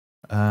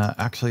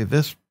actually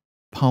this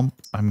pump,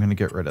 I'm going to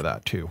get rid of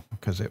that too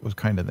because it was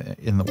kind of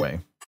in the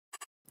way.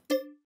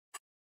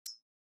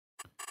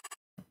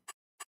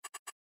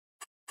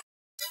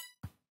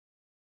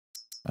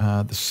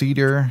 The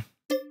cedar,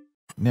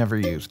 never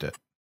used it.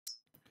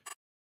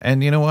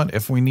 And you know what?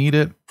 If we need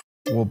it,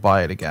 we'll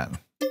buy it again.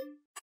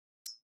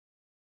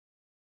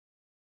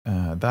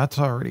 That's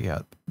already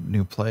at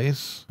new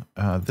place.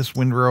 This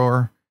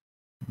windrower,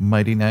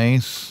 mighty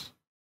nice.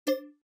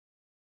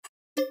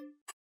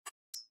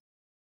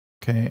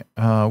 Okay,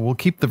 we'll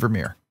keep the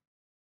Vermeer.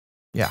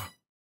 Yeah.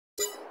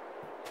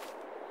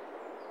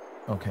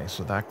 Okay,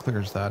 so that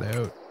clears that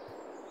out.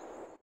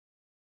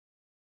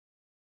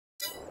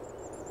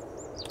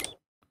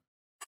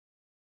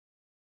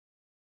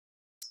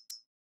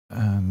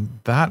 And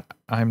that,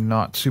 I'm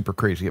not super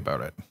crazy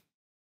about it.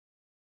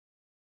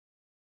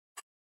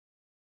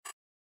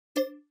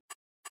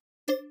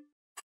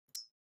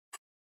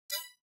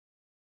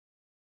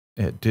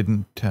 It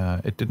didn't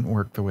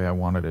work the way I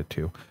wanted it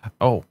to.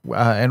 Oh,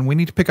 and we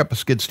need to pick up a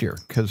skid steer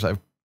because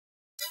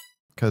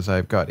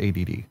I've got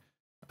ADD.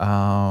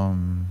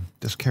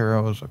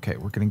 Discaros. Okay,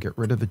 we're gonna get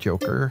rid of the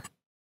Joker.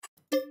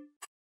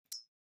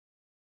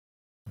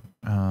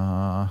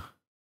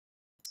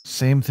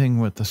 Same thing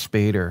with the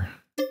spader.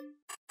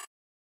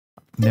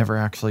 Never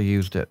actually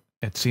used it.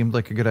 It seemed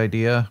like a good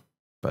idea,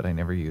 but I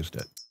never used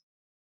it.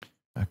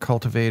 A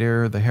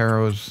cultivator, the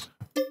harrows,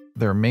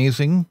 they're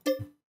amazing.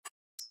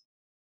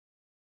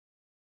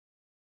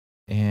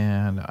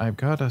 And I've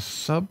got a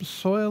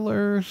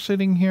subsoiler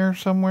sitting here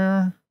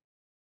somewhere.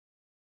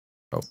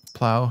 Oh,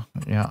 plow.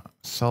 Yeah,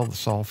 sell the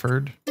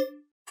Salford.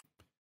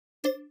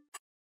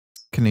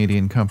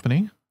 Canadian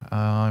company.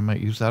 I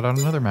might use that on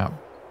another map.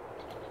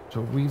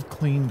 So we've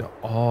cleaned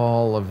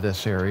all of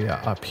this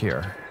area up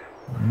here.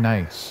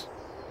 Nice.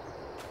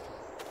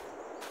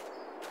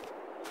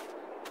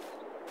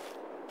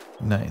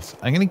 Nice.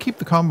 I'm going to keep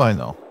the combine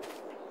though.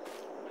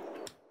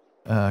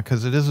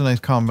 Because it is a nice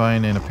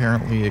combine and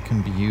apparently it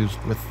can be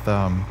used with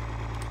a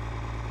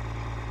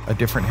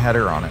different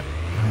header on it.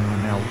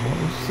 Now, what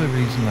was the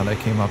reason that I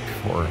came up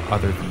for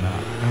other than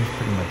that? That was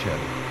pretty much it.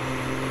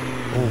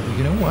 Oh,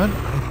 you know what?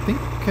 I think...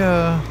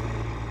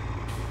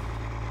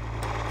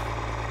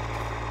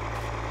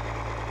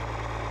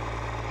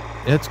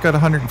 it's got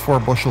 104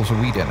 bushels of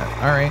wheat in it.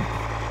 All right.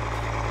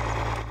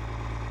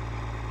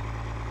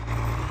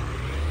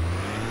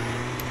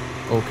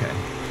 Okay.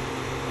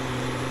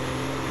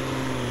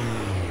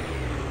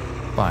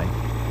 Fine.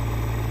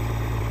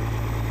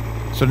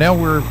 So now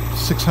we're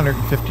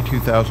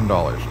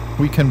 $652,000.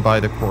 We can buy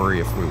the quarry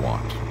if we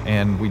want,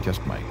 and we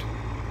just might.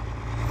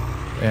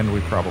 And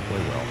we probably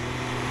will.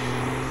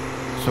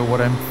 So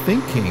what I'm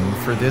thinking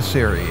for this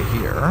area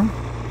here,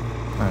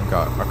 I've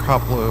got a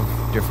couple of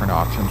different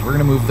options. We're going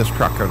to move this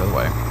truck out of the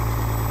way.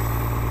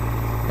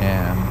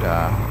 And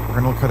we're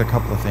going to look at a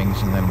couple of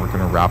things, and then we're going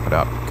to wrap it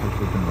up because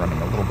we've been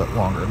running a little bit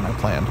longer than I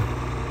planned.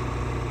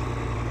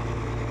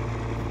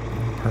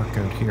 Park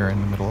out here in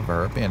the middle of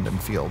our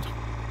abandoned field.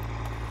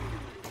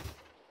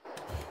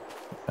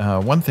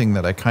 One thing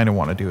that I kind of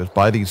want to do is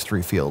buy these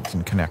 3 fields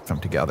and connect them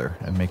together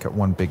and make it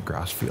one big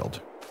grass field.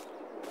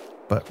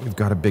 But we've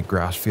got a big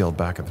grass field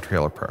back at the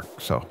trailer park,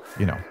 so,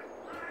 you know.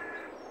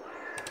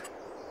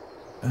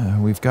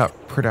 We've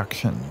got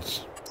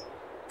productions.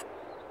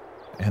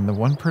 And the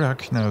one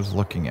production I was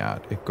looking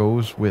at, it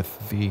goes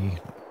with the, I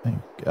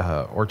think,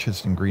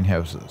 orchards and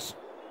greenhouses.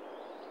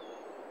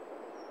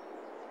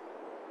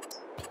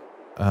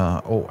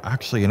 Oh,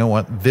 actually, you know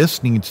what?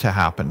 This needs to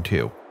happen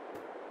too.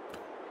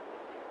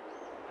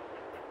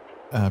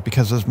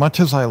 Because as much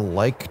as I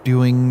like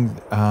doing,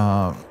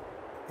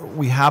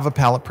 we have a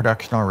pallet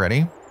production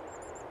already,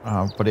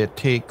 but it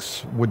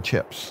takes wood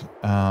chips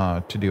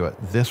to do it.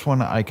 This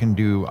one I can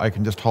do, I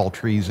can just haul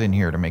trees in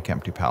here to make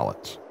empty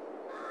pallets.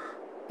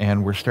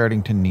 And we're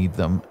starting to need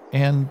them.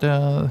 And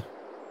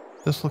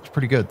this looks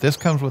pretty good. This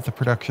comes with the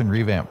production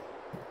revamp.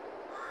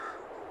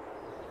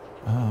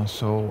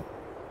 So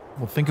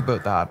we'll think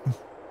about that.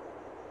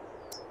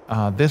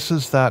 This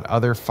is that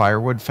other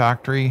firewood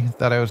factory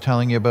that I was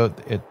telling you about.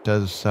 It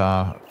does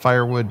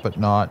firewood, but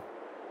not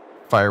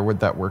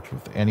firewood that works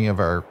with any of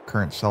our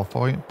current sell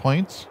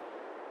points.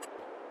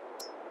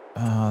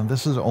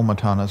 This is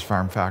Omatana's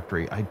farm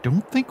factory. I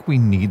don't think we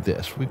need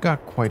this. We've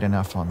got quite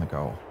enough on the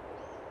go.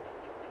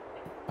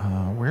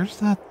 Where's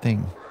that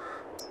thing?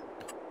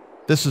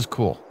 This is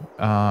cool.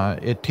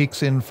 It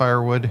takes in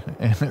firewood,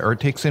 or it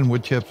takes in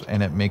wood chips,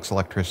 and it makes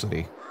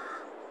electricity.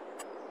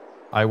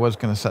 I was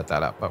going to set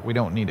that up, but we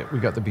don't need it. We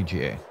got the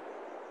BGA.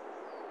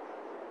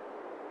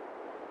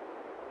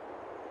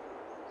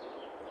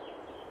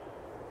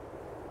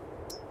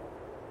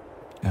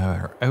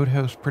 Our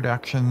outhouse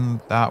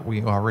production, that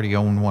we already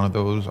own one of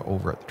those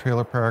over at the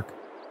trailer park.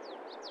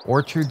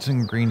 Orchards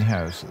and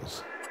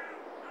greenhouses.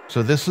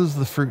 So this is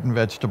the fruit and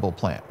vegetable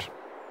plant.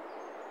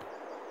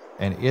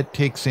 And it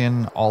takes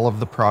in all of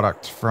the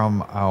products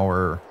from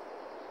our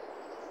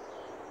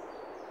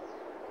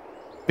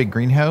big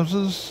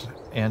greenhouses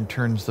and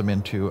turns them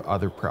into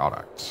other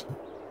products.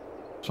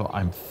 So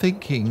I'm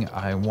thinking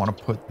I want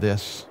to put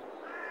this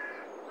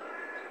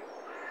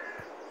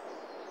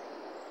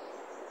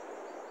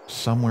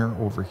somewhere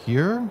over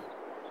here.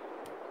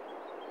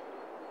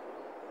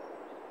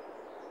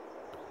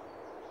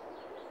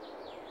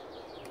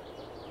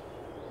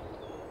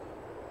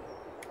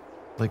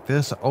 Like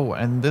this. Oh,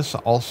 and this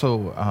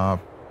also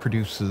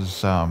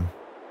produces,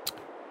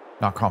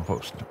 not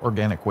compost,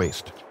 organic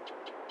waste.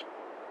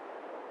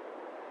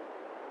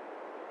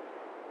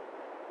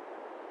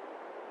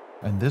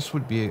 And this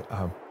would be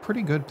a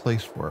pretty good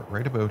place for it,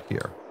 right about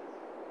here.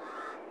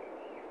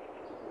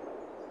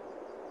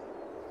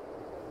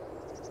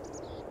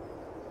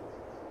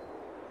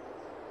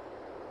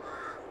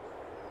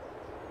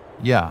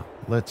 Yeah,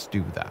 let's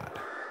do that.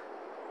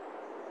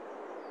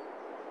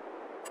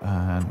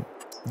 And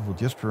we'll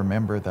just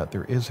remember that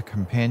there is a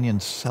companion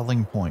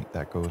selling point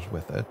that goes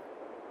with it.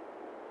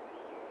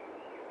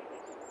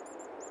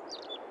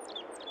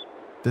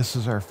 This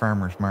is our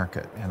farmer's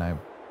market, and I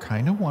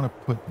kind of want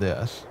to put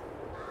this...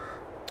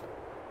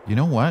 You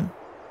know what?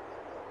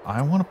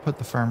 I want to put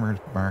the farmer's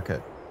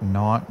market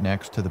not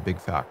next to the big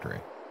factory.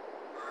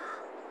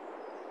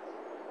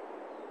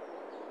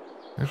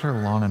 There's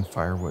our lawn and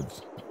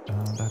firewoods.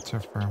 That's our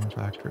farm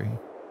factory.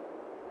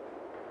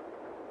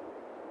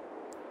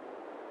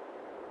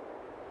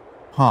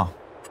 Huh.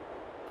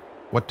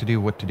 What to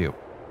do, what to do.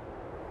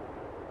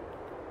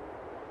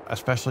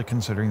 Especially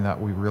considering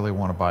that we really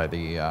want to buy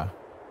the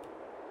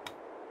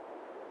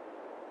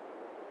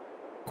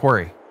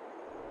quarry.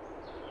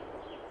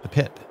 The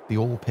pit. The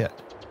old pit.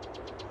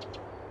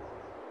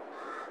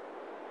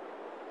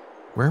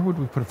 Where would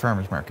we put a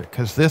farmer's market?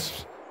 Because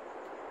this,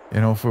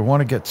 you know, if we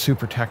want to get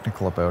super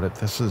technical about it,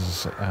 this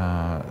is,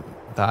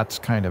 that's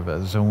kind of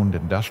a zoned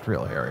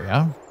industrial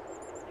area.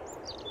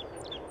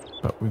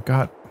 But we've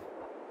got...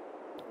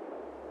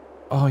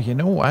 Oh, you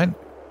know what?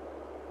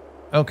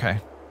 Okay.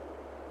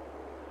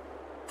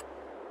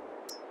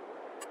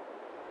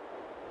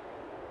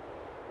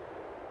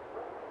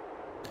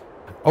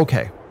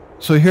 Okay.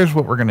 So here's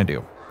what we're going to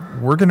do.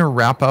 We're going to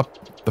wrap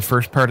up the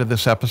first part of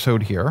this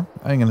episode here.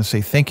 I'm going to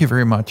say thank you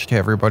very much to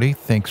everybody.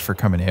 Thanks for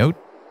coming out.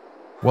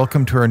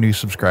 Welcome to our new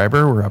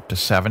subscriber. We're up to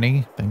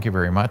 70. Thank you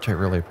very much. I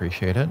really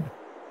appreciate it.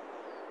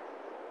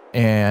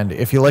 And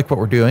if you like what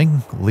we're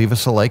doing, leave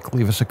us a like,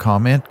 leave us a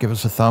comment, give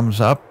us a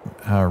thumbs up,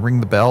 ring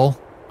the bell.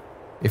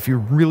 If you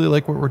really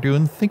like what we're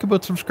doing, think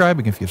about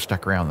subscribing if you've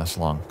stuck around this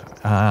long.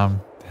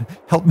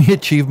 help me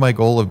achieve my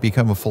goal of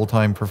become a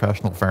full-time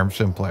professional farm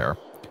sim player.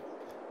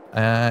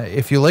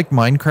 If you like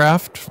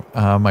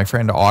Minecraft, my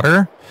friend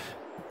Otter,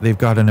 they've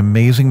got an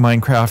amazing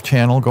Minecraft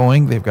channel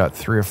going. They've got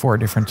 3 or 4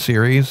 different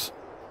series.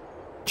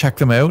 Check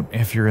them out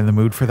if you're in the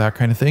mood for that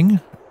kind of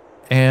thing.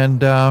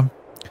 And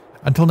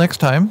until next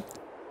time,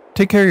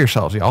 take care of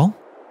yourselves, y'all.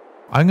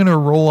 I'm going to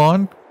roll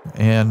on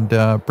and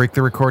break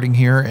the recording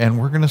here, and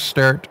we're going to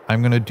start.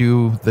 I'm going to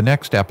do the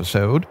next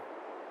episode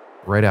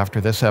right after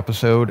this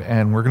episode,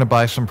 and we're going to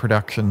buy some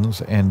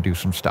productions and do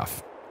some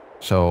stuff.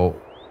 So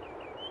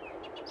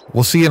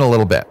we'll see you in a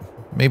little bit.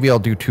 Maybe I'll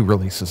do 2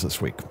 releases this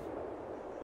week.